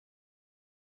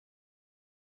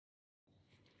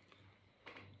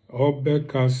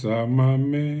Obekasa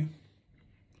mame,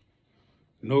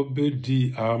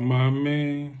 nobody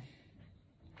amame.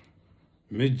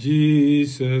 Me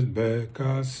Jesus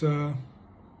bekasa,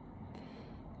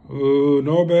 oh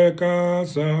no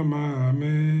bekasa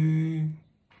mame,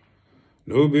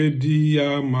 nobody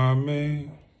amame.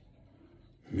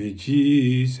 Me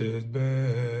Jesus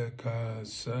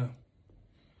bekasa,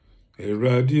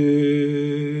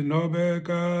 eradie no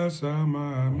bekasa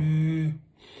mame.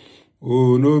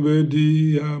 Oh,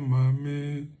 nobody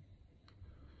amame,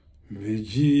 me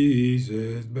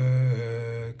Jesus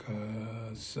bekasa.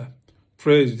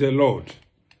 Praise the Lord.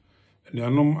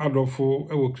 Nianom adofo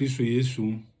ewo Kristo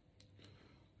Yesu.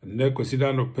 Ne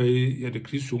kwasida no pay ye de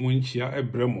Kristo mu nchia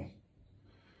ebremo.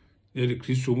 Ye de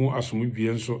Kristo mu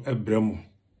asomdwie nso ebremo.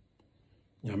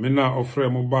 Nyame na ofre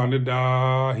mo ba ne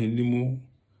da henimu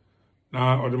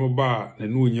na ode mo ba na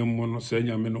nu onyam mo no se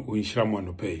nyame no onhyira mo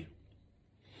no pay.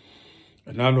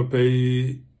 Nano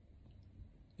pay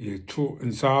ye to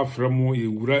nsa aframo ye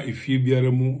wura efie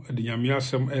biara mu de nyame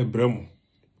asem ebramo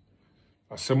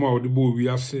asem a ode bo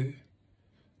wiase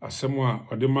asem a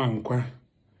ode ma nkwa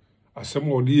asem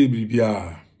a ode ye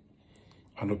bibia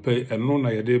anope eno na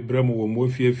ye de bramo wo mo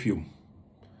afiefium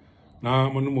na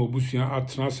mo no mo busua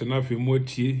atena se na afi mo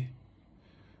atie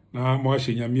na mo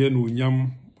ahye nyame anu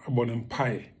nyam abone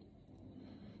mpai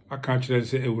aka kire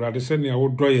se ewurade se ne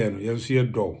awodoye no yenso ye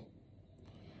do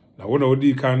na wona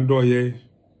odi kan doye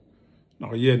na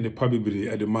oye ne pa bibiri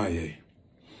ade maaye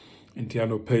enti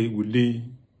anopai wudi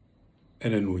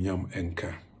ene no nyam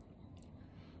enka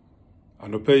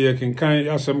anopai ye kenkan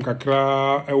yasem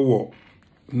kakra ewo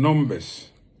Numbers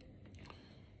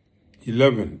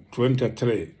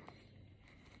 11:23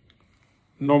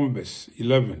 Numbers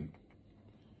 11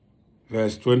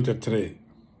 verse 23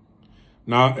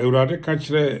 na Ewurade ka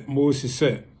kire Moses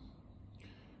se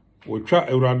wotwa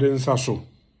Ewurade nsa so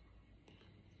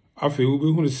afi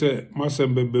ubehunu se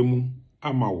masem bebemu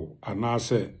amawo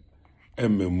anase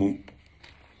ememu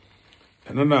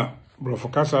eno na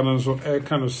brofokasa nso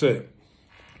kanu se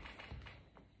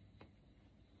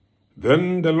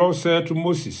Then the Lord said to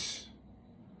Moses,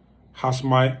 has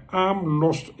my arm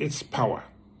lost its power?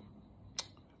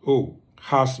 Oh,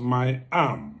 has my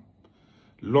arm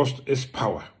lost its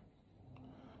power?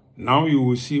 Now you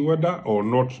will see whether or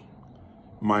not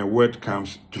my word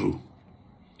comes true.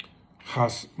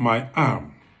 Has my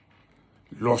arm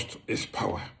lost its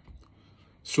power?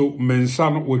 So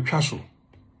mensano wetwaso.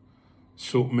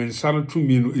 So mensano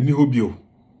tumino ini hobio.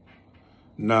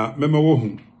 Na mema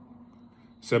wohu.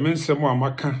 Se mensemo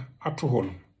amaka ato ho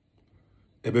no.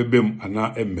 Ebebem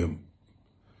ana emmem.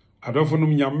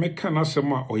 Adofonum nyame ka na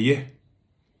sema oye.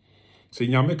 Se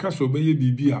nyame ka so beye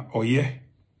bibia oye.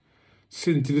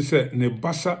 Sentire se ne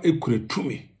basa ekure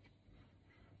tumi.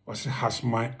 Was has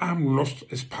my arm lost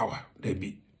its power?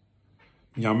 Debi.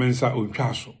 Nyamensa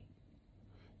ontwaso.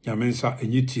 Nyamensa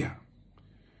enyitia.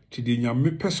 Tidi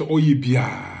nyame pese oye bia.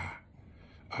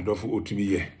 Adofo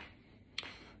otumi ye.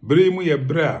 Bere mu ye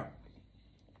bra.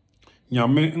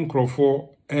 Nyame nkrofo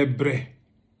ebre.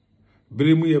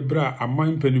 Bere mu ye bra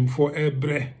aman panimfo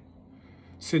ebre.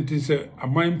 Senti se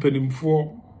aman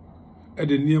panimfo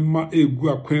ede niema egu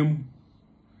akwam.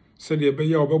 Se de be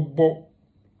ye obebbo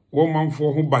wo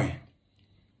manfo ho ban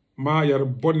ma yar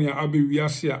bonia abe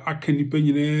wiase a aka nipa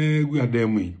nyina egu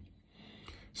adamui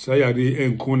sa yare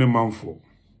enko ne manfo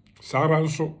sara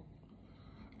nso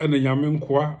ene nyame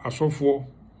nkoa asofo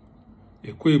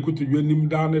ekutu dwanim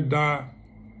da ne da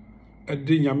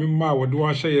ede nyame ma wode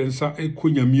wa hye yensa eko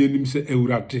nyame anim se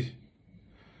Ewurade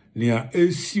nia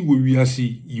esi wo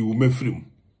wiase yi wo mafrim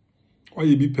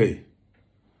oye bi pay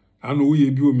ano wo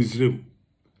ye bi o Misrem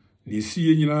ni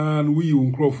siye nyina no wi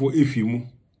nkrofo efimu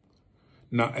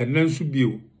na enenso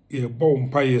bio ye bo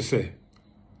mpaye se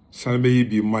san be ye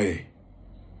bi maye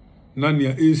na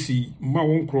nia esi ma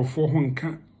won nkrofo ho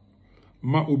nka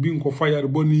ma obi nkofa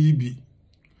yarebo ni yibi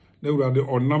na Ewurade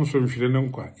onam so nhwere ne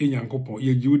nkwa enyankopon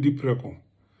ye jiwudi preko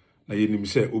na ye nim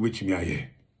se obetumi aye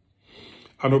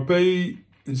anopai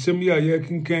nsem ya ye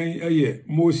kinkan eye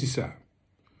Moses a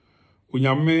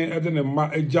onyame ede ne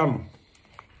ma agya no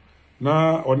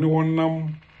na oni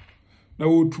wonnam na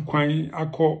wotu kwan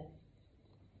akọ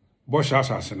bosha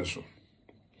asase ne so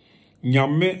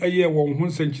nyame eye won ho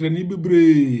nsankire ni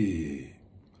bebre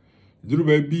duru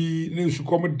ba bi ne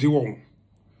nsukom de won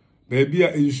ba bi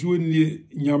a ensuo nie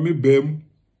nyame bam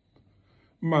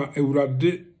ma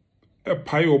Ewurade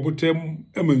epai obotem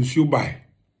emansuo bai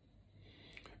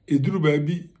eduru ba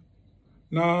bi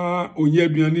na onye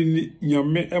aduane ni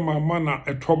nyame emama na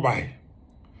etobai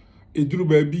eduru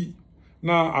ba bi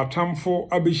na atamfo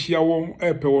abehia won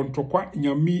epe won tokwa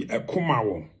nyami ekoma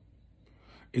won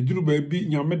eduru baabi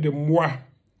nyame de mmoa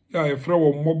ya yefra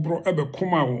wo mmobro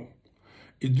ebekoma wo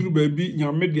eduru baabi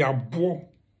nyame de abo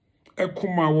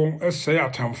ekoma wo esɛe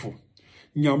atamfo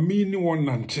nyame ni won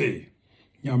nante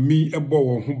nyame ebo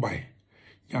wo ho bai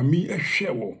nyame ehwe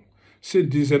wo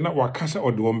senti se na wakasa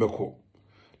ode won beko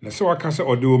na se wakasa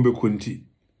ode won beko nti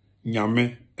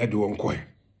nyame ede won koe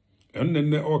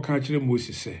enne o ka kire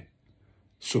Moses se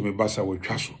so me basa wo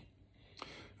twaso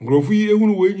ngrofu yi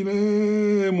ehunu we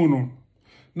nyina mu no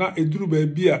na eduru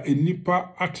baabi a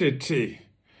enipa atete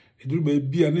eduru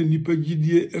baabi a na enipa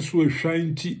gidie eso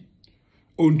ahwan nti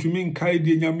ontumi nkai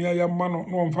de nyame ayama no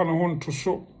no mfa no ho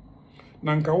ntoso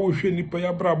na nka wo hwe nipa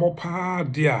ya brabo paa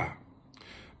de a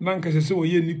na nka sese wo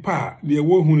ye nipa ne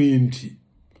wo hunu nti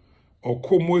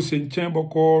okomo se nchen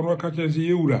boko no ka kyense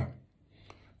yewura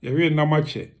yewe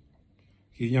namache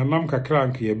kinyanam kakra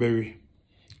nka yebewe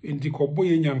nti kobo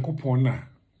ye nyankopon na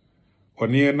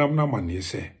one nam na mane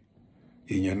se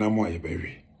yenyanam a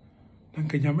yebewe na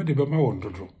nka nyame de bema won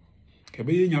dodo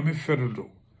kebe ye nyame fedodo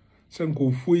se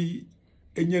nko foi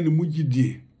enya ne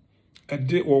mugidie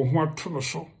ede wo ho ato no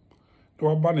so na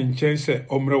waba ne nchen se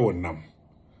omre wonam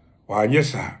wa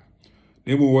anyesa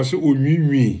na mu wo se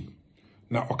onwinwi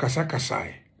na okasa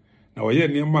kasai na wo ye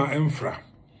niema emfra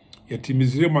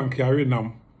yetimizire manke awe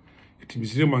nam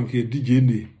yetimizire manke DJ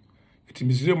ne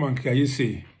yetimizire manke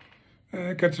ayese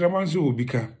katrama nso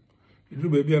obika edu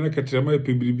baabi ana katrama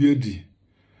epebiribi adi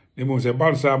na mu se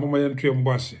balsa amoma ye ntwe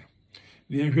mbase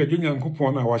ne yehwe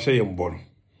adwonyankopon na wahye ye mbɔ no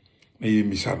na ye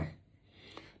misa no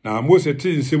na Mose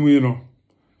te nsemu yi no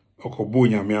okobo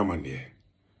nyame amane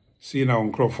si na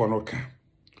onkrofo no ka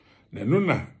na no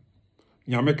na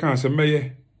nyame kan se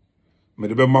meye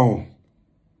mede be ma ho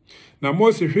na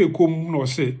Mose hwe kom no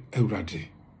se awurade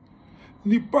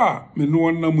nipa me no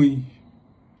wonam yi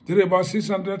there about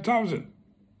 600,000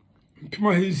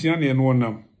 mpima hisia ne no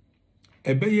wonam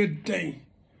ebeye den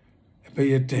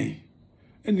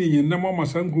eni nyenam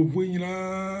amasan grofu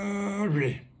nyina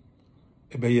hwe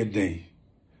ebeye den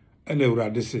ele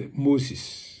awurade se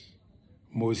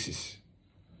Moses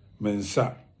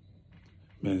mensa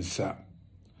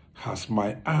has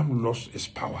my arm lost its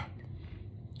power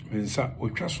mensa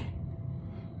otwaso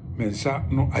mensa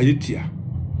no ayetia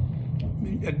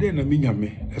ede na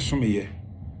minyame esomeye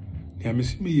nyame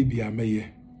simeye bia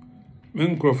meye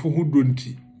menkrofo ho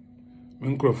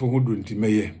donti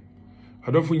meye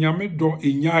adofo nyame do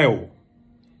enyae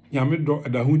nyame do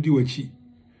adahudi wachi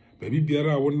baby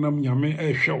biara wonnam nyame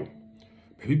ehwew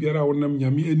baby biara wonnam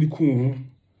nyame eniku ho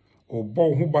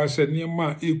obo ho ba se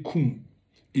niema ekum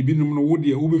ibinum no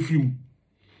wode wo befirim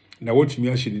na wotumi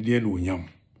ahye ne die na onyam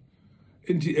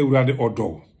enti awurade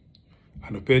odo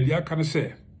anopedi aka ne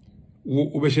se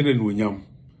wo behye ne onyam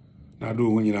na do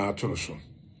ho nyina atoro so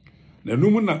na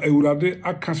num na awurade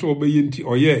aka se obeye nti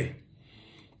oye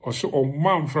oso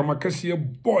omam from akase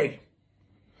boy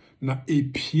na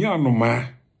epiano ma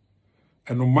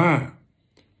enoma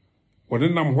wode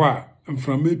nam ho a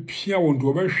mframa pia wonto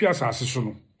obehwe asase so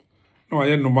no na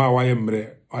waye noma waye mre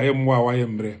waye mwa waye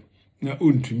mre na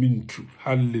ontumi ntu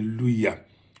hallelujah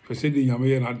fese de nyame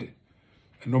ye na de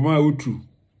enoma otu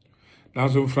na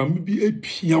so mframa bi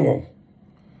epia wo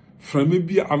frama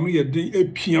bi anu ye den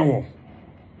epia wo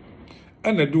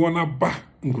ena de wona ba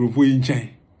nkrofo yi nchen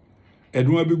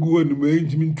eduma begu anuma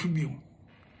ntimi ntu bi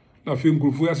na fe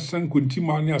nkrofo asesan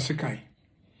kontima ne asekan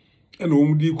ena wo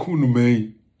mudi kum no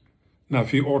mai na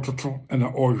fe ototo ena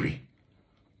ohwe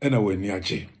ena wani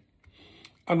ache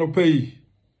anopai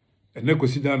ene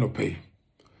kosida anopai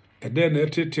ede na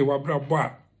etete wabrabo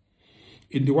a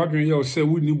indi wadwen ye se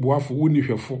woni boafo woni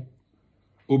hwefo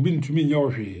obi ntumi nya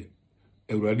ohwe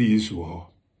awurade Yesu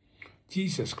ho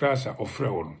Jesus Christ ofre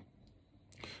won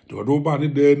do ba ne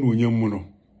de na onyam mu no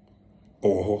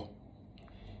oho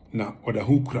na oda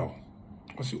hu kura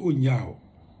o se onya ho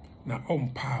na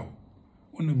ompa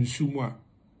ona misumu a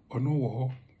ono wo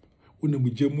ho ona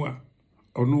mugyamu a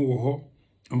ono wo ho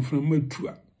amframa tu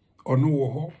a ono wo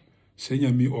ho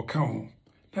senyami oka ho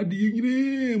na de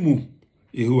yire mu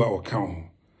Yehowa oka ho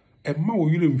emma wo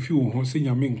yire mfi wo ho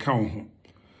senyami nka ho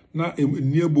na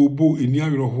eni abobo eni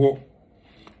awerho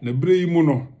na brei mu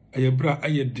no ayebra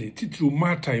ayede titru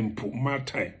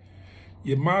matai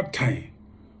ye matai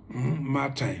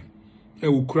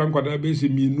ukura nkwada bese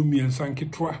mienu miensa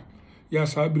nketwa ya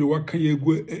sabire waka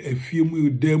yegu afie mu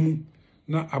edamu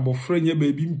na abofra nya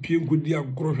baabi mpie nkodi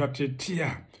agoro hwatete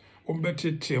a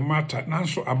ombetete mata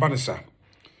nanso abanesa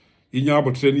yenya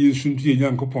abotre ne Yesu ntu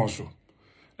yenya nkopon so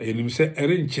enim se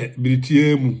erenche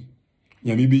biritie mu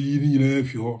nyame be yiri nyina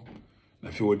afi ho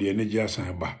na fe wode ene gi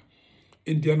asan ba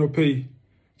endia no pei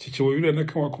chiche wo yire na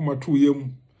ka wakoma to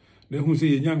yam na hu se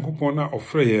yenya nkopon na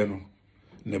ofre ye no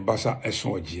ne basa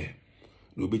ɛso ogye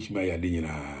na obetimi ayade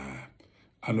nyina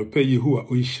anope Yehowa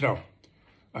onhyira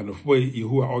anofo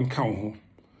Yehowa onka wo ho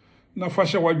na fa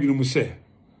hye wadwene mu se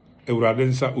Ewurade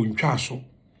nsa ontwa so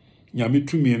nyame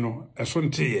tumi no ɛso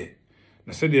nteye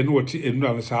na se de no wote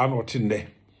enura no saa na wote nde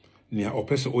nea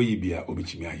opese oyibia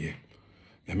obetimi aye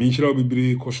nyame nhyira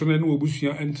obibiri koso na no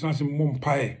obusua entena se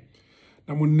mompae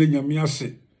na monne nyame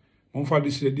ase monfa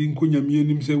de sredi nko nyame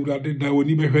anim se Ewurade da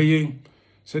woni behweyen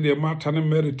se de mata ne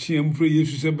mere tiem fre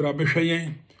Yesu se bra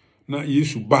behweyen na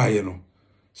Yesu baaye no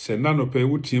se na no pe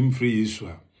wotiem fre Yesu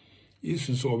a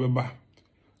Yesu so obeba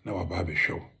na waba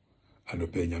behwew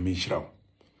anope nyame nhyira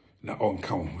na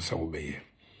onka wo se wo beye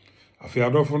afi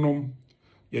adofo no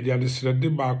ye de adesrede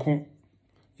baako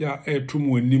ya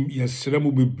etum anim ye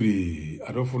sremu bebre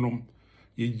adofo no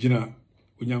ye gina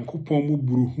onyankopon mu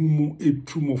buruhu mu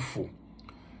etumofo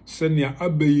senia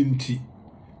abayinti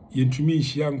yentumi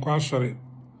nhia nkwa asore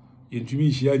yentumi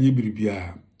nhia nye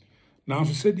biribia na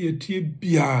nso se de etie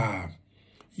bia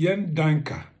yen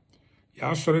danka ya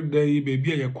asore dai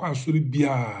bebia ye kwa asore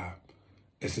bia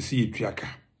esese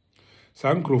yetuaka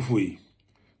sankrofoi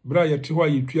bra yete ho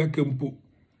yetuaka mpo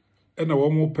ena wo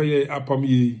mo peye apam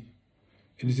ye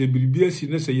eni se biribia si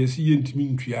ne se yesi yentumi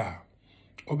ntua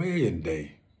obeye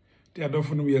yendai te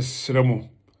adofo no ye sremo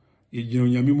ye gino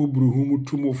nyame mu buruhu mu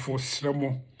tumofo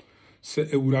sremo se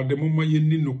Ewurade moma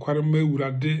yenni nokware ma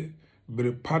Ewurade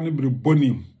bere pane bere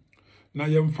bonim na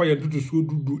yemfa ye tutu so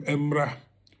dudu emra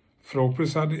fra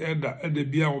opresade eda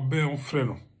bia obe on frɛ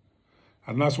no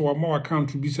anaso wa ma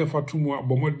account bi se fatumu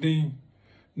abomoden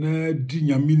na di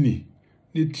nyame ni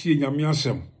ne tie nyame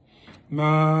asem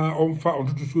na onfa on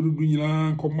tutu so dudu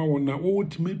nyina koma wona wo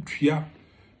timetua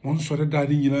mon sore da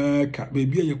ni nyina ka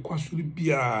bebia ye kwasori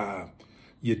bia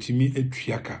yetimi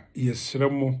etuaka ye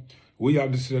sremo wo ya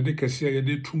desrede kese ye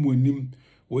de tumu anim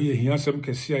wo ye hiasem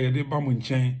kese ye de ba mo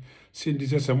nchen sendi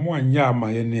se mo anya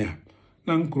ama ye ne a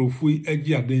na nkrofu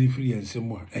agi adan firi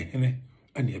ensem a ehene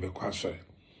ane ebe kwasore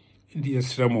ndi ye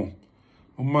sremo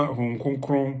oma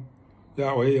honkonkron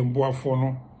ya oye mboafo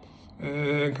no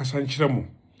nkasa nkyeremo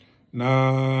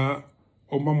na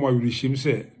oma mo awirishim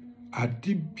se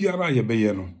ade biara ye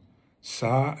beye no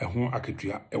saa ehon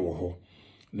aketua ewo ho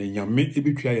na nyame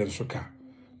ebetua ye nso ka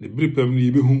ne biripam no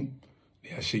yebehu na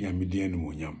ya hye nyame din no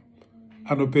monyam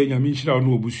anope nyame nhyira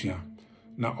no obusua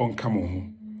na onka mo ho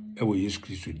ewo Yesu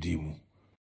Kristo din mu